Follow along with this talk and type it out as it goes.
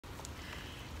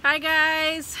Hi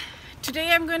guys! Today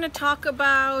I'm going to talk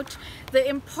about the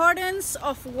importance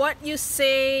of what you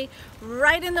say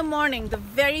right in the morning, the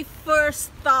very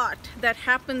first thought that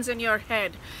happens in your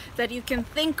head that you can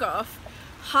think of,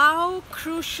 how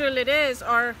crucial it is,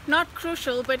 or not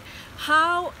crucial, but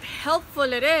how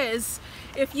helpful it is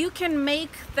if you can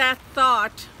make that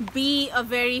thought be a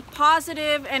very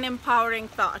positive and empowering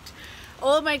thought.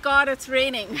 Oh my God, it's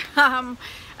raining.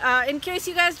 In case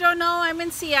you guys don't know, I'm in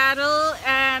Seattle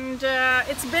and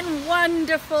it's been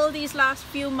wonderful these last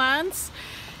few months.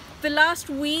 The last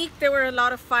week there were a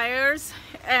lot of fires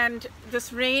and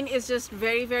this rain is just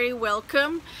very, very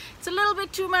welcome. It's a little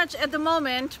bit too much at the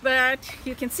moment, but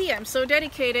you can see I'm so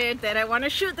dedicated that I want to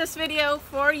shoot this video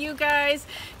for you guys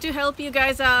to help you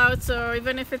guys out. So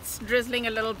even if it's drizzling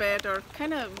a little bit or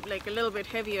kind of like a little bit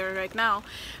heavier right now,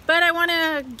 but I want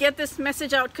to get this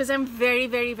message out because I'm very,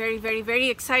 very, very, very, very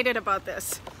excited about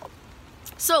this.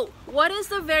 So what is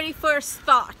the very first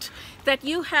thought that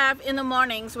you have in the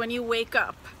mornings when you wake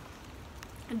up?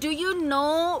 Do you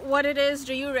know what it is?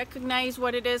 Do you recognize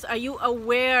what it is? Are you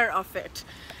aware of it?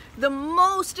 The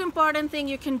most important thing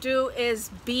you can do is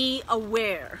be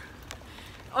aware.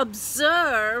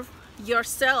 Observe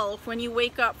yourself when you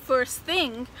wake up first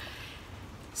thing.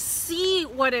 See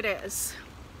what it is.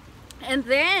 And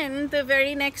then the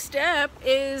very next step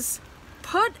is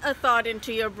put a thought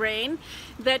into your brain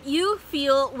that you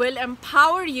feel will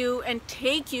empower you and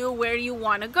take you where you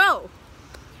want to go.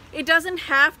 It doesn't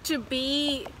have to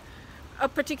be a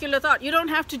particular thought. You don't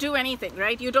have to do anything,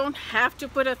 right? You don't have to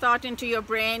put a thought into your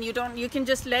brain. You can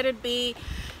just let it be,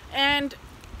 and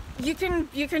you can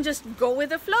just go with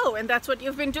the flow, and that's what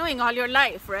you've been doing all your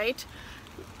life, right?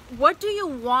 What do you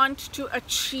want to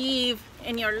achieve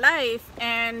in your life,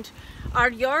 and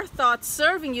are your thoughts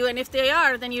serving you? And if they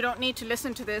are, then you don't need to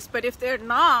listen to this. But if they're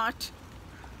not,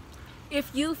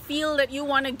 if you feel that you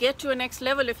want to get to a next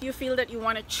level, if you feel that you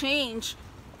want to change,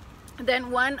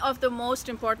 then one of the most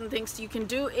important things you can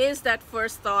do is that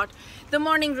first thought. The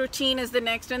morning routine is the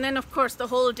next, and then of course the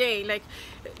whole day. Like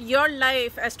your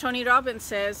life, as Tony Robbins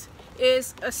says,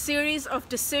 is a series of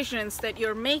decisions that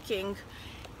you're making.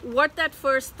 What that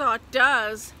first thought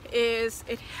does is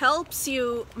it helps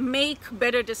you make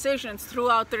better decisions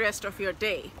throughout the rest of your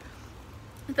day.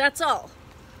 That's all.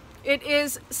 It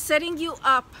is setting you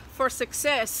up for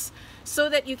success so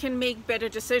that you can make better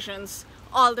decisions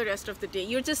all the rest of the day.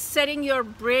 You're just setting your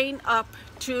brain up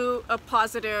to a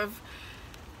positive.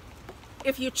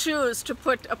 If you choose to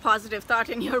put a positive thought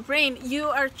in your brain, you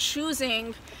are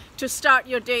choosing to start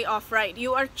your day off right.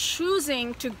 You are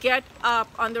choosing to get up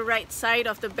on the right side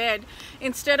of the bed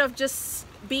instead of just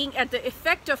being at the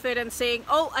effect of it and saying,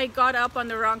 oh, I got up on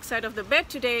the wrong side of the bed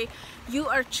today. You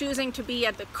are choosing to be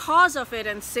at the cause of it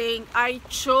and saying, I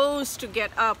chose to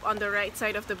get up on the right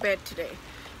side of the bed today.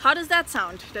 How does that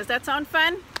sound? Does that sound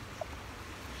fun?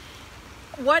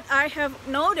 What I have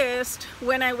noticed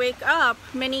when I wake up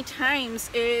many times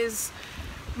is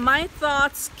my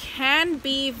thoughts can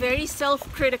be very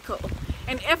self-critical,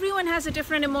 and everyone has a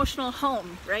different emotional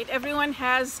home, right? Everyone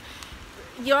has,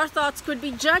 your thoughts could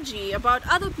be judgy about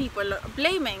other people,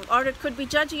 blaming, or it could be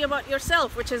judgy about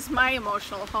yourself, which is my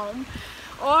emotional home,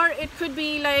 or it could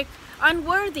be like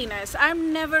unworthiness.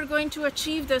 I'm never going to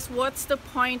achieve this. What's the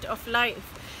point of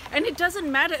life? And it doesn't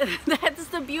matter. That's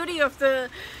the beauty of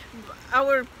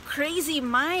our crazy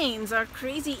minds, our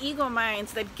crazy ego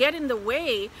minds that get in the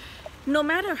way. No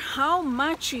matter how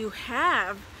much you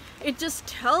have, it just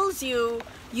tells you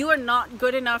you are not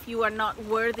good enough, you are not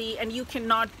worthy, and you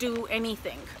cannot do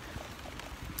anything.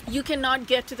 You cannot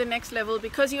get to the next level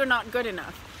because you're not good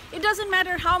enough. It doesn't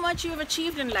matter how much you've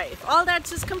achieved in life. All that's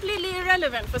just completely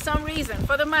irrelevant for some reason,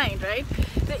 for the mind, right?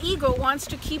 The ego wants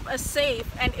to keep us safe,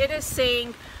 and it is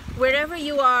saying, wherever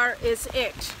you are is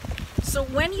it. So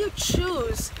when you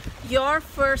choose your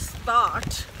first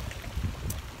thought,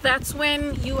 that's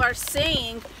when you are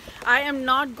saying, I am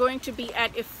not going to be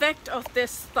at effect of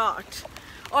this thought.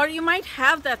 Or you might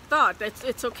have that thought.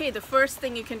 It's okay. The first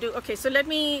thing you can do. Okay, so let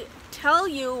me tell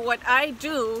you what I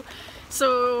do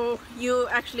so you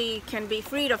actually can be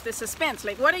freed of the suspense.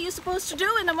 Like, what are you supposed to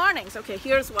do in the mornings? Okay,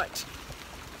 here's what.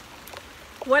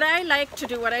 What I like to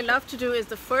do, what I love to do is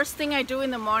the first thing I do in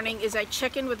the morning is I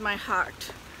check in with my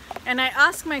heart. And I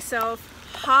ask myself,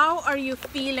 how are you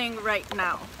feeling right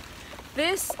now?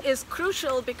 This is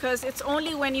crucial because it's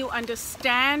only when you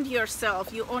understand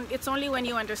yourself, it's only when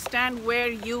you understand where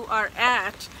you are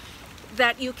at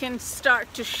that you can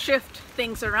start to shift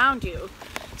things around you.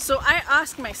 So I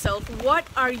ask myself, what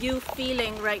are you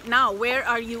feeling right now? Where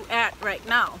are you at right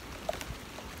now?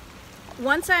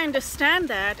 Once I understand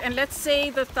that, and let's say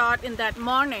the thought in that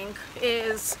morning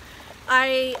is,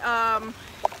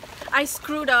 I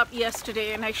screwed up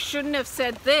yesterday and I shouldn't have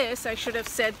said this, I should have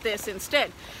said this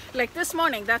instead. Like this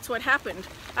morning, that's what happened.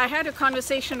 I had a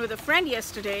conversation with a friend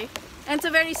yesterday, and it's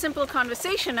a very simple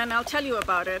conversation, and I'll tell you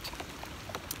about it.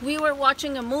 We were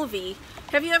watching a movie.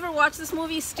 Have you ever watched this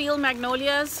movie, Steel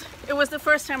Magnolias? It was the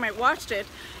first time I watched it,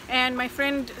 and my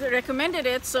friend recommended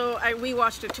it, so we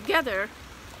watched it together.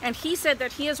 And he said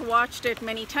that he has watched it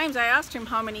many times. I asked him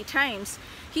how many times.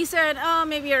 He said, oh,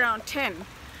 maybe around 10.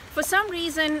 For some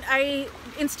reason,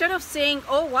 instead of saying,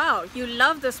 oh wow, you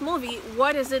love this movie,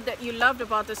 what is it that you loved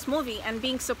about this movie, and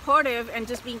being supportive and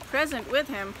just being present with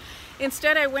him,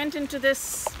 instead I went into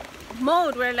this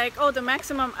mode where like, oh, the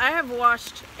maximum I have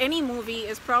watched any movie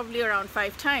is probably around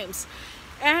 5 times.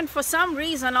 And for some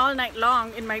reason, all night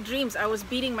long in my dreams, I was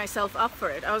beating myself up for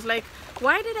it. I was like,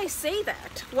 why did I say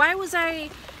that? Why was I...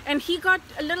 And he got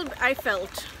a little, I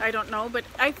felt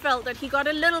that he got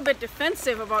a little bit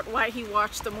defensive about why he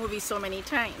watched the movie so many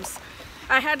times.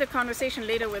 I had a conversation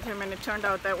later with him, and it turned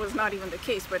out that was not even the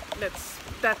case, but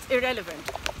that's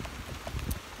irrelevant.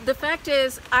 The fact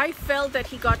is, I felt that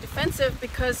he got defensive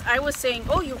because I was saying,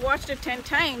 oh, you've watched it 10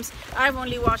 times, I've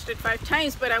only watched it 5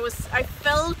 times, but I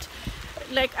felt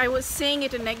like I was saying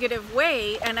it a negative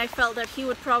way, and I felt that he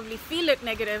would probably feel it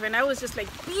negative, and I was just like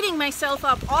beating myself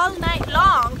up all night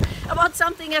long about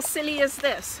something as silly as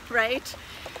this, right?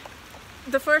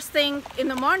 The first thing in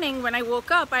the morning when I woke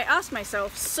up, I asked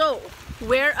myself, so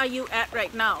where are you at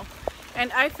right now?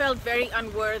 And I felt very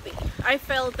unworthy. I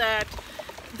felt that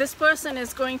this person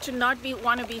is going to not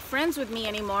want to be friends with me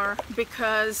anymore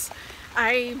because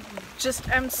I just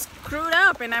am screwed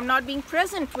up and I'm not being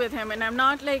present with him, and I'm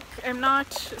not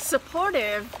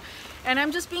supportive, and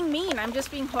I'm just being mean, I'm just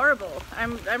being horrible.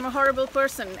 I'm a horrible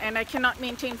person, and I cannot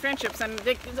maintain friendships, and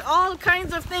all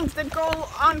kinds of things that go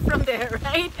on from there,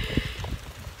 right?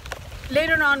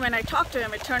 Later on when I talked to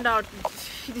him, it turned out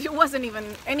it wasn't even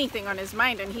anything on his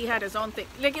mind, and he had his own thing.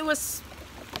 Like, it was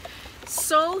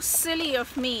so silly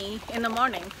of me in the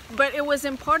morning, but it was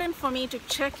important for me to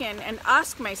check in and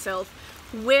ask myself,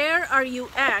 where are you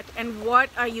at, and what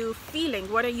are you feeling?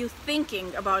 What are you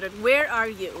thinking about it? Where are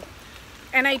you?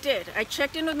 And I did. I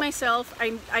checked in with myself.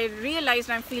 I realized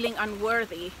I'm feeling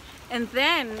unworthy. And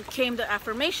then came the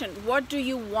affirmation. What do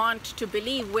you want to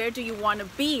believe? Where do you want to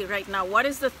be right now? What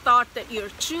is the thought that you're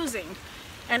choosing?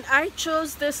 And I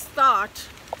chose this thought,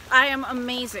 I am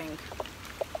amazing.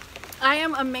 I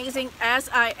am amazing as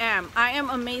I am. I am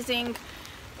amazing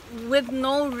with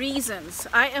no reasons.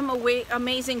 I am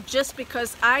amazing just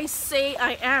because I say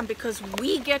I am, because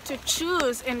we get to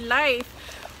choose in life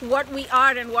what we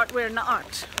are and what we're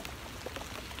not.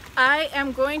 I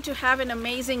am going to have an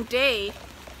amazing day.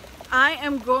 I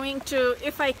am going to,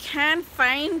 if I can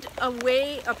find a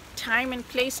way, a time and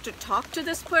place to talk to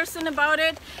this person about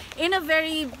it in a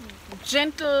very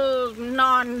gentle,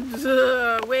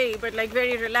 way, but like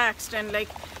very relaxed, and like,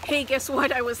 hey, guess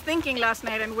what I was thinking last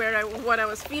night, and what I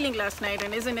was feeling last night,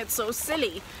 and isn't it so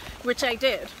silly, which I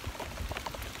did.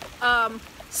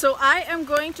 So I am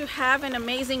going to have an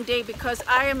amazing day because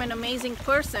I am an amazing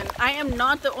person. I am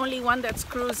not the only one that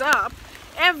screws up.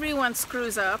 Everyone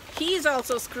screws up. He's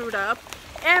also screwed up.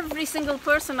 Every single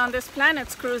person on this planet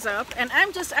screws up, and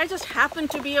I just happen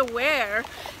to be aware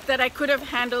that I could have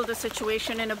handled the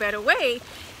situation in a better way.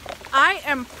 I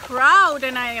am proud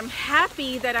and I am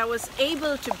happy that I was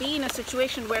able to be in a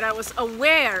situation where I was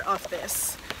aware of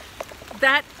this,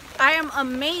 that I am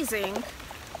amazing.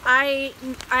 I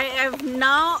have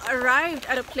now arrived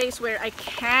at a place where I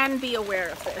can be aware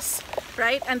of this,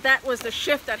 right? And that was the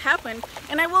shift that happened,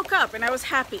 and I woke up and I was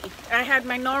happy. I had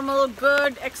my normal,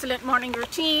 good, excellent morning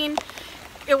routine.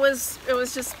 It was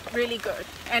just really good,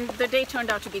 and the day turned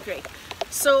out to be great.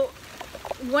 So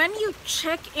when you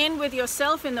check in with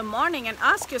yourself in the morning and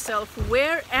ask yourself,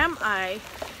 where am I?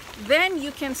 Then you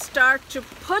can start to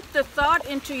put the thought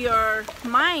into your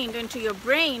mind, into your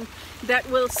brain, that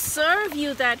will serve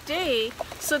you that day,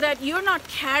 so that you're not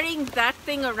carrying that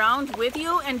thing around with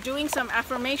you and doing some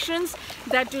affirmations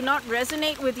that do not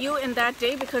resonate with you in that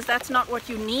day, because that's not what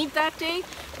you need that day.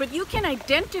 But you can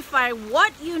identify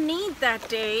what you need that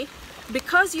day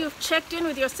because you've checked in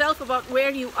with yourself about where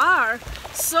you are.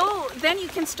 So then you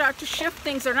can start to shift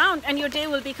things around, and your day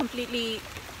will be completely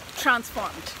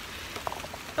transformed.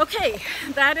 Okay,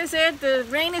 that is it. The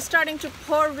rain is starting to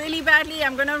pour really badly.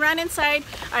 I'm gonna run inside.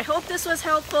 I hope this was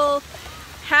helpful.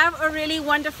 Have a really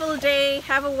wonderful day.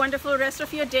 Have a wonderful rest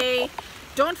of your day.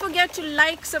 Don't forget to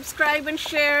like, subscribe, and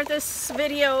share this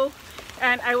video,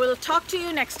 and I will talk to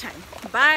you next time.